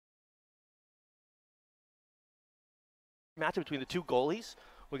matchup between the two goalies.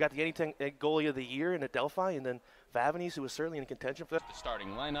 We got the anything goalie of the year in Adelphi, and then Vavanese, who was certainly in contention for that. The starting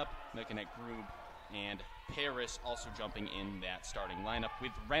lineup, looking at Grube and Paris also jumping in that starting lineup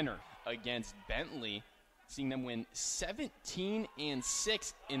with Renner against Bentley, seeing them win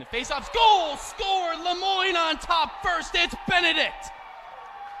 17-6 in the faceoffs. Goal scored, Moyne on top first. It's Benedict.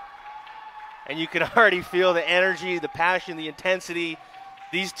 And you can already feel the energy, the passion, the intensity.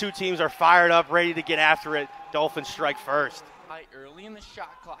 These two teams are fired up, ready to get after it. Dolphins strike first. Early in the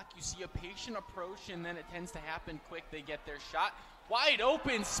shot clock, you see a patient approach, and then it tends to happen quick. They get their shot. Wide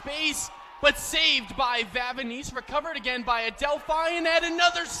open space, but saved by Vavanese. Recovered again by Adelphi, and add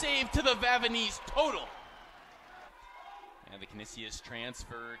another save to the Vavanese total. And the Canisius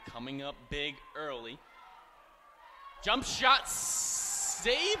transfer coming up big early. Jump shot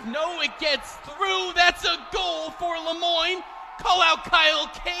save. No, it gets through. That's a goal for Moyne. Call out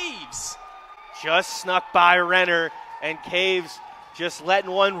Kyle Caves. Just snuck by Renner, and Caves just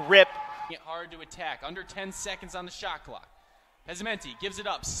letting one rip. Hard to attack. Under 10 seconds on the shot clock. Pezzamenti gives it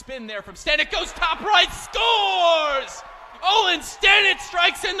up. Spin there from Stanek. Goes top right. Scores! Olin Stanek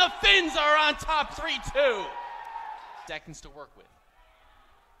strikes, and the Finns are on top 3-2. Seconds to work with.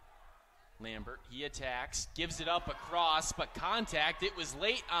 Lambert, he attacks. Gives it up across, but contact. It was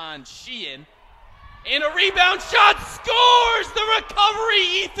late on Sheehan. And a rebound shot. Scores! The recovery,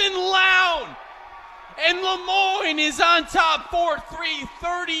 Ethan Lown. And Moyne is on top 4-3,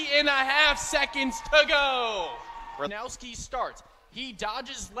 30.5 seconds to go. Ranowski starts. He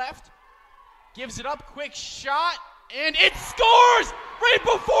dodges left, gives it up, quick shot, and it scores right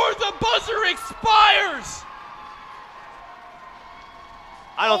before the buzzer expires.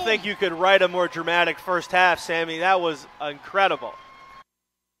 I don't think you could write a more dramatic first half, Sammy. That was incredible.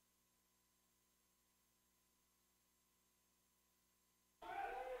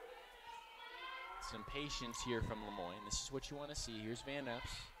 Some patience here from Moyne. This is what you want to see. Here's Van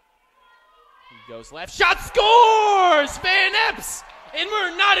Epps. He goes left. Shot scores! Van Epps! And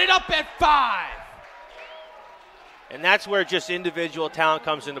we're knotted up at 5. And that's where just individual talent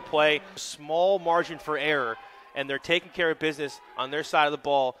comes into play. Small margin for error, and they're taking care of business on their side of the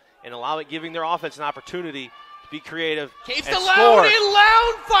ball and giving their offense an opportunity to be creative. Caves and to score. Lown, and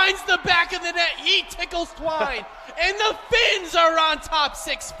Lown finds the back of the net. He tickles Twine, and the Finns are on top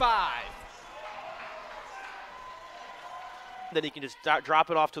 6-5. Then he can just drop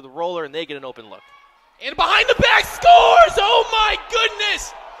it off to the roller, and they get an open look. And behind the back scores! Oh, my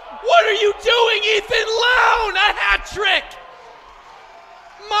goodness! What are you doing, Ethan Lown? A hat trick!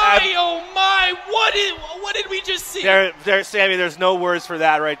 Oh, my. What did we just see? Sammy, there's no words for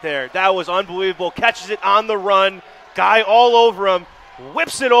that right there. That was unbelievable. Catches it on the run. Guy all over him.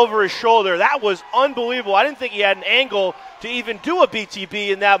 Whips it over his shoulder. That was unbelievable. I didn't think he had an angle to even do a BTB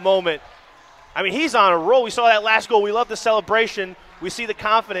in that moment. I mean, he's on a roll. We saw that last goal. We love the celebration. We see the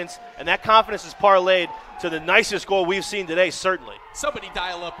confidence, and that confidence is parlayed to the nicest goal we've seen today, certainly. Somebody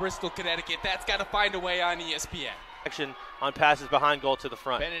dial up Bristol, Connecticut. That's got to find a way on ESPN. Action on passes behind goal to the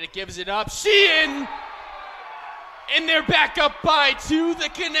front. Benedict gives it up. Sheehan! And they're back up by 2. The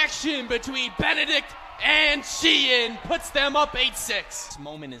connection between Benedict and Sheehan puts them up 8-6. This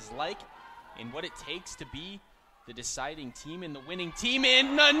moment is like, and what it takes to be the deciding team and the winning team.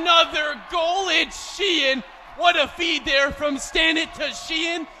 In another goal, it's Sheehan. What a feed there from Stanek to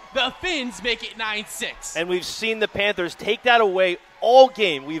Sheehan. The Finns make it 9-6. And we've seen the Panthers take that away all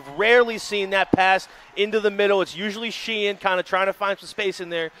game. We've rarely seen that pass into the middle. It's usually Sheehan kind of trying to find some space in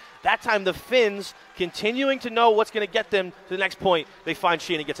there. That time the Finns, continuing to know what's going to get them to the next point, they find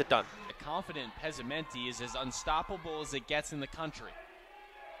Sheehan and gets it done. The confident Pezzamenti is as unstoppable as it gets in the country.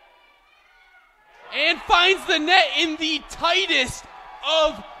 And finds the net in the tightest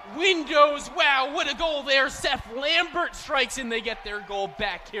of windows. Wow, what a goal there. Seth Lambert strikes, and they get their goal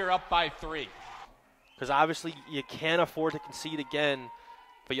back here up by 3. Because obviously you can't afford to concede again,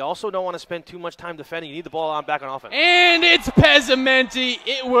 but you also don't want to spend too much time defending. You need the ball back on offense. And it's Pezzamenti.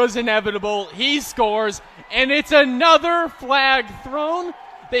 It was inevitable. He scores, and it's another flag thrown.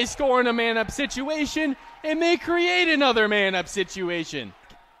 They score in a man-up situation, and they create another man-up situation.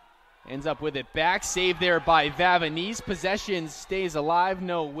 Ends up with it back. Saved there by Vavanese. Possession stays alive.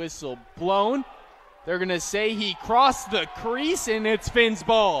 No whistle blown. They're going to say he crossed the crease, and it's Finn's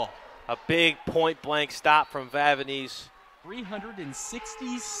ball. A big point-blank stop from Vavanese.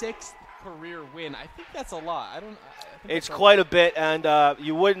 366th career win. I think that's a lot. It's quite a bit, and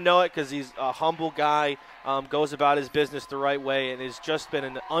you wouldn't know it because he's a humble guy, goes about his business the right way, and has just been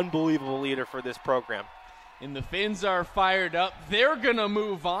an unbelievable leader for this program. And the Finns are fired up. They're going to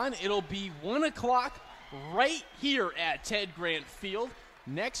move on. It'll be 1 o'clock right here at Ted Grant Field.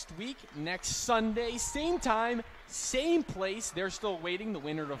 next week, next Sunday, same time, same place. They're still waiting, the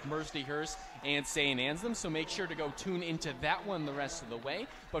winner of Mercyhurst and St. Anselm, so make sure to go tune into that one the rest of the way.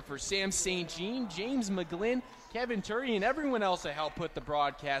 But for Sam St. Jean, James McGlynn, Kevin Turry, and everyone else that helped put the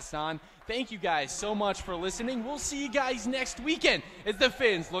broadcast on, thank you guys so much for listening. We'll see you guys next weekend as the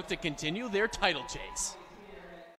Finns look to continue their title chase.